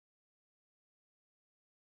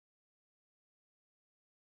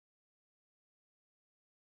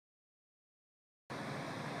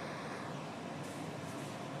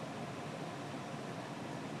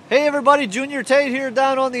Hey everybody, Junior Tate here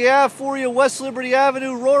down on the Ave for you, West Liberty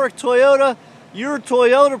Avenue, Rohrich Toyota, your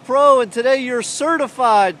Toyota Pro, and today you're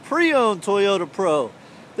certified pre-owned Toyota Pro.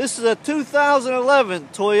 This is a 2011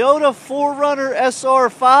 Toyota 4Runner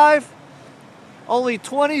SR5, only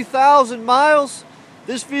 20,000 miles.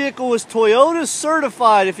 This vehicle was Toyota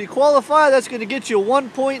certified. If you qualify, that's going to get you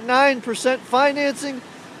 1.9% financing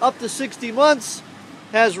up to 60 months.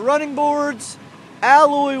 Has running boards,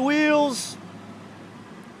 alloy wheels.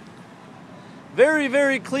 Very,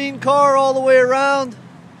 very clean car all the way around.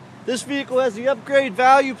 This vehicle has the upgrade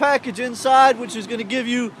value package inside, which is going to give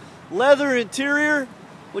you leather interior,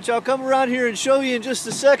 which I'll come around here and show you in just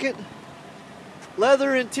a second.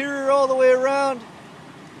 Leather interior all the way around.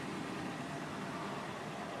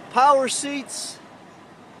 Power seats.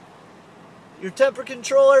 Your temper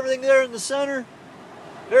control, everything there in the center.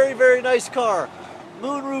 Very, very nice car.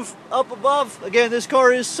 Moonroof up above. Again, this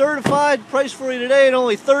car is certified. Price for you today at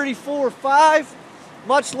only $34,500.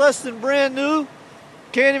 Much less than brand new.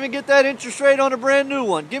 Can't even get that interest rate on a brand new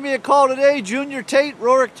one. Give me a call today, Junior Tate,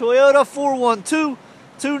 Rohrich Toyota,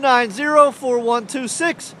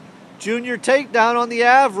 412-290-4126. Junior Tate down on the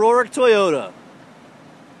Ave, Rohrich Toyota.